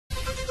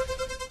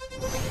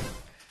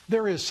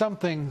There is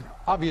something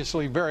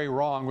obviously very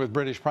wrong with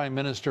British Prime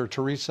Minister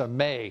Theresa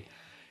May.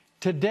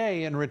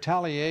 Today, in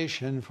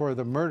retaliation for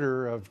the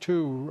murder of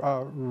two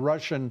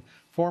Russian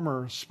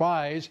former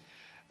spies,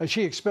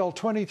 she expelled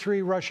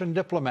 23 Russian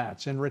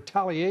diplomats in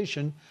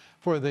retaliation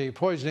for the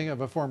poisoning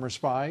of a former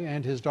spy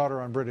and his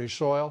daughter on British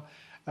soil,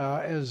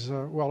 as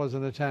well as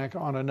an attack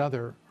on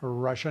another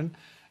Russian.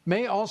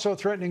 May also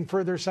threatening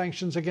further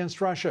sanctions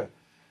against Russia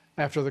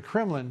after the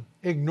Kremlin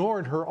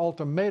ignored her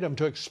ultimatum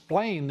to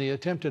explain the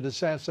attempted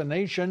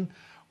assassination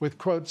with,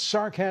 quote,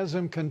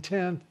 sarcasm,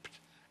 contempt,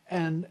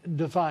 and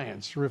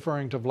defiance,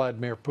 referring to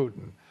Vladimir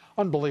Putin.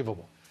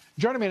 Unbelievable.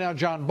 Joining me now,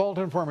 John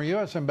Bolton, former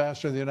U.S.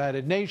 ambassador to the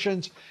United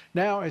Nations,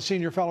 now a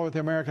senior fellow at the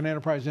American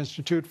Enterprise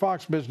Institute,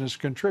 Fox Business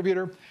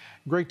contributor.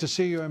 Great to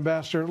see you,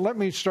 Ambassador. Let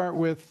me start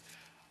with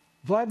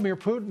Vladimir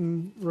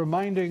Putin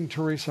reminding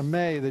Theresa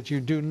May that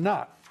you do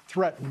not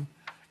threaten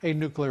a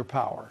nuclear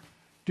power.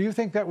 Do you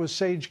think that was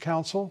sage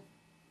counsel?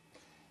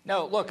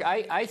 No, look,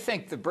 I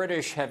think the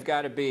British have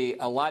got to be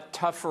a lot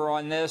tougher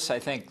on this. I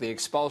think the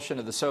expulsion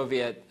of the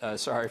Soviet,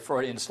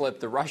 Freudian slip,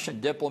 the Russian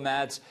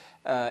diplomats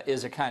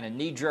is a kind of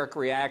knee-jerk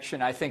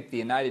reaction. I think the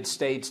United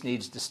States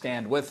needs to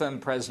stand with them.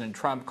 President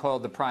Trump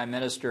called the Prime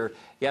Minister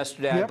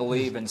yesterday, I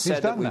believe, and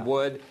said that we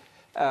would.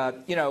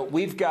 You know,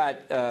 we've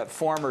got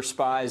former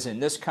spies in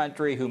this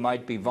country who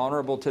might be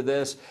vulnerable to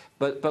this.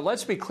 But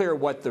let's be clear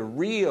what the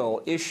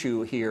real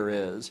issue here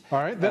is. All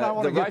right, then I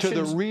want to get to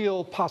the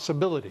real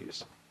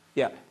possibilities.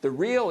 Yeah, the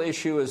real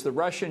issue is the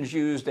Russians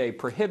used a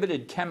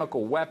prohibited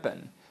chemical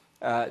weapon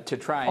to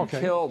try and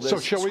kill this. So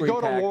shall we go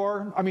to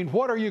war? I mean,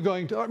 what are you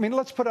going to? I mean,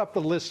 let's put up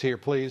the list here,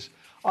 please,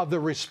 of the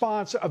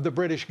response of the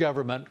British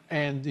government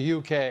and the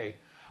UK.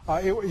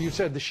 You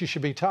said that she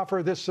should be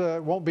tougher. This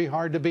won't be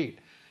hard to beat.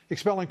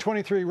 Expelling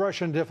 23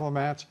 Russian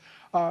diplomats,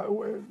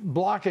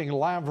 blocking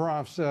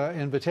Lavrov's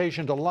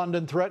invitation to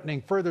London,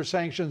 threatening further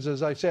sanctions,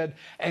 as I said.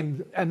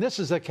 And this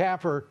is the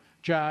capper,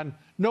 John.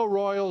 No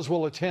royals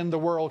will attend the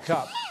World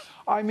Cup.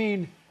 I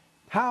mean,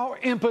 how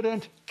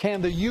impotent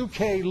can the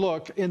UK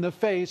look in the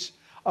face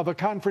of a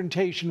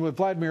confrontation with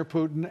Vladimir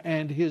Putin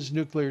and his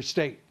nuclear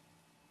state?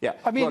 Yeah.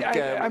 I mean, look,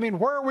 I mean,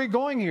 where are we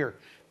going here?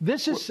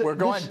 We're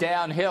going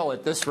downhill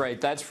at this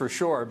rate, that's for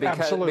sure.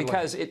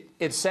 Because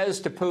it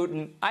says to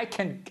Putin, I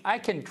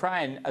can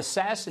try and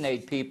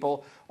assassinate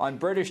people on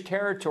British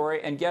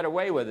territory and get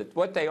away with it.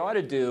 What they ought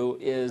to do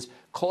is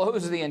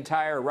close the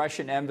entire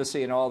Russian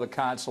embassy and all the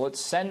consulates,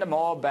 send them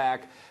all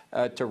back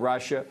to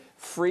Russia,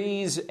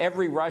 freeze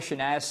every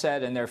Russian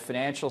asset in their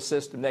financial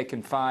system they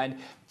can find,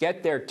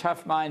 get their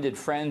tough-minded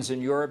friends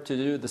in Europe to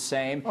do the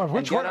same,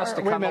 and get us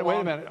to come along.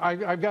 Wait a minute.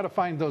 I've got to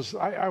find those.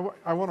 I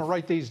want to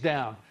write these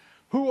down.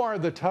 Who are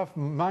the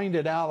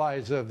tough-minded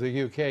allies of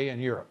the UK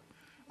and Europe?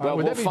 Well,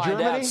 we'll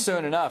find out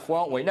soon enough,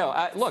 won't we?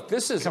 No, look,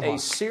 this is a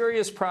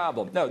serious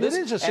problem. No, this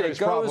is a serious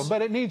problem,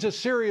 but it needs a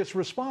serious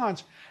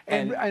response.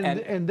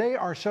 And they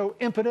are so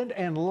impotent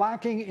and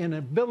lacking in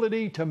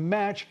ability to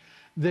match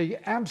the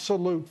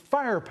absolute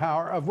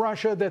firepower of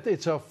Russia that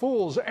it's a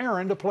fool's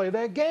errand to play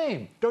that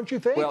game. Don't you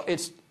think? Well,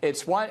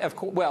 it's one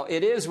of well,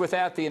 it is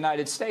without the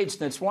United States,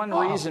 and it's one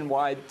reason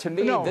why, to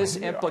me, this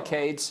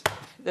implicates.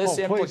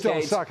 Please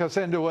don't suck us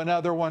into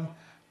another one.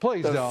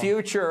 Please don't. The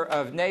future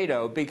of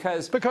NATO,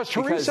 because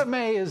Theresa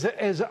May is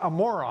a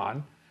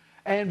moron,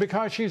 and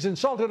because she's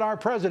insulted our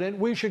president,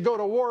 we should go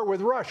to war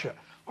with Russia.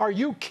 Are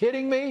you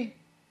kidding me?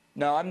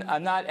 No,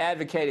 I'm not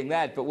advocating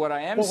that. But what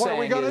I am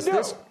saying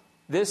is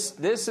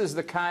this is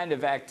the kind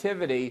of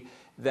activity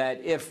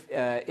that,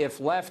 if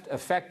left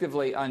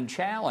effectively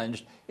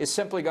unchallenged, is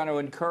simply going to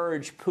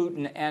encourage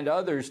Putin and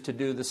others to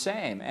do the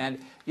same. And,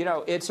 you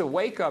know, it's a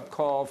wake-up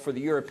call for the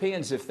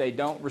Europeans if they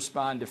don't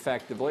respond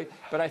effectively,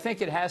 but I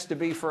think it has to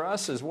be for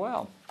us as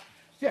well.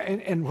 Yeah,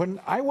 and when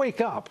I wake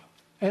up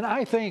and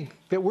I think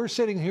that we're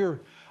sitting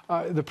here,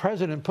 the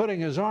president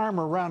putting his arm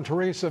around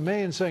Theresa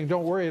May and saying,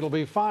 don't worry, it'll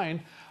be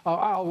fine,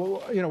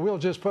 we'll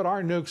just put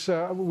our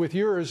nukes with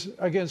yours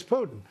against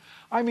Putin.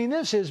 I mean,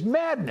 this is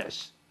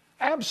madness.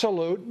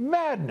 Absolute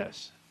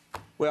madness.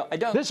 Well, I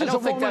don't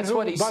think that's who,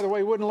 what he's... by the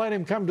way, wouldn't let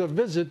him come to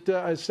visit,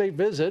 a state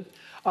visit,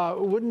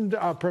 wouldn't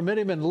permit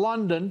him in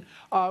London.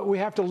 We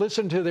have to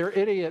listen to their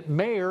idiot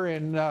mayor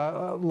in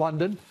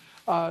London,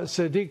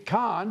 Sadiq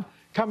Khan,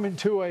 come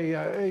into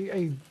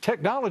a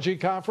technology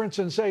conference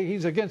and say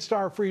he's against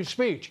our free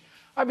speech.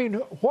 I mean,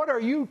 what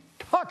are you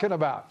talking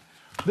about?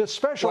 The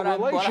special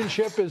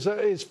relationship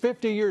is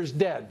 50 years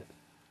dead.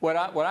 What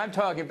I'm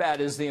talking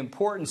about is the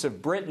importance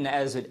of Britain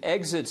as it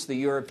exits the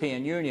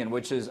European Union,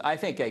 which is, I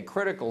think, a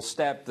critical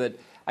step that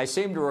I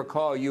seem to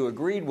recall you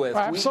agreed with.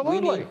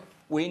 Absolutely.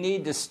 We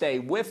need to stay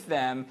with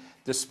them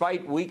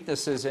despite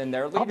weaknesses in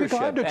their leadership. I'll be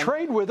glad to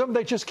trade with them.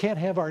 They just can't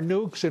have our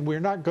nukes, and we're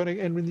not going to,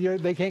 and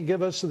they can't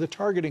give us the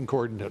targeting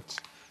coordinates.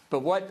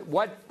 But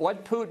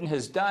what Putin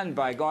has done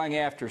by going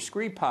after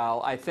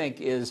Skripal, I think,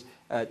 is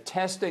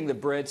testing the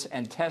Brits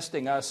and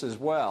testing us as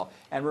well.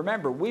 And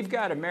remember, we've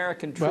got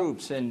American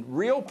troops in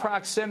real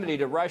proximity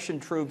to Russian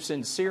troops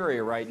in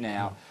Syria right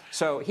now.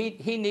 So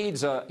he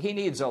needs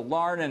a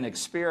learn and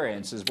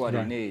experience is what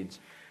he needs.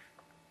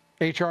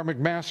 H.R.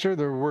 McMaster,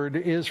 the word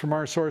is from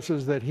our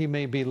sources that he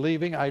may be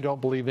leaving. I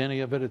don't believe any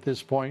of it at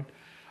this point.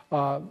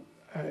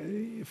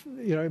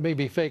 It may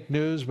be fake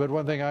news, but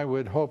one thing I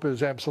would hope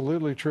is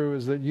absolutely true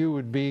is that you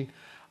would be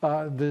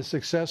the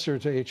successor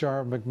to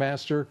H.R.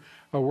 McMaster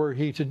were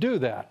he to do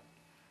that.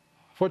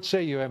 What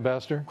say you,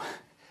 Ambassador?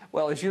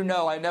 Well, as you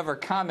know, I never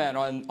comment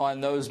on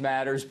those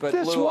matters, but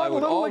this Lou, one I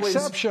would little always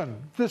exception.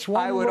 This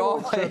one I would little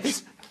always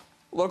exception.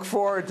 look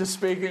forward to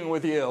speaking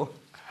with you.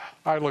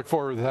 I look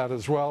forward to that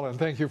as well, and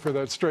thank you for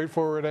that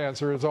straightforward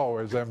answer as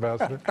always,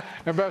 Ambassador.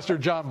 Ambassador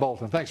John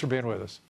Bolton, thanks for being with us.